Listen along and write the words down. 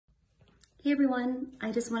Hey everyone,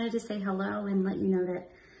 I just wanted to say hello and let you know that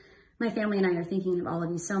my family and I are thinking of all of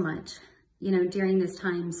you so much. You know, during this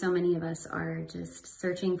time, so many of us are just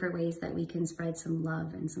searching for ways that we can spread some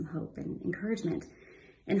love and some hope and encouragement.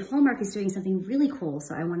 And Hallmark is doing something really cool,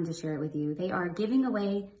 so I wanted to share it with you. They are giving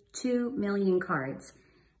away 2 million cards.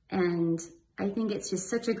 And I think it's just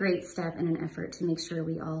such a great step and an effort to make sure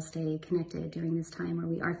we all stay connected during this time where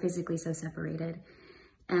we are physically so separated.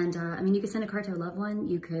 And I mean, you could send a card to a loved one.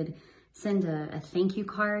 You could send a thank you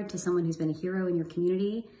card to someone who's been a hero in your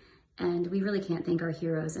community. And we really can't thank our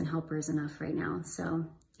heroes and helpers enough right now. So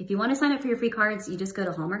if you want to sign up for your free cards, you just go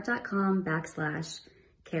to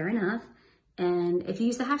hallmark.com/careenough. And if you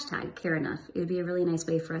use the hashtag careenough, it would be a really nice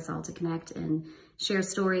way for us all to connect and share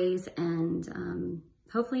stories and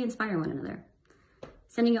hopefully inspire one another.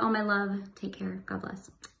 Sending you all my love. Take care. God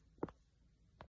bless.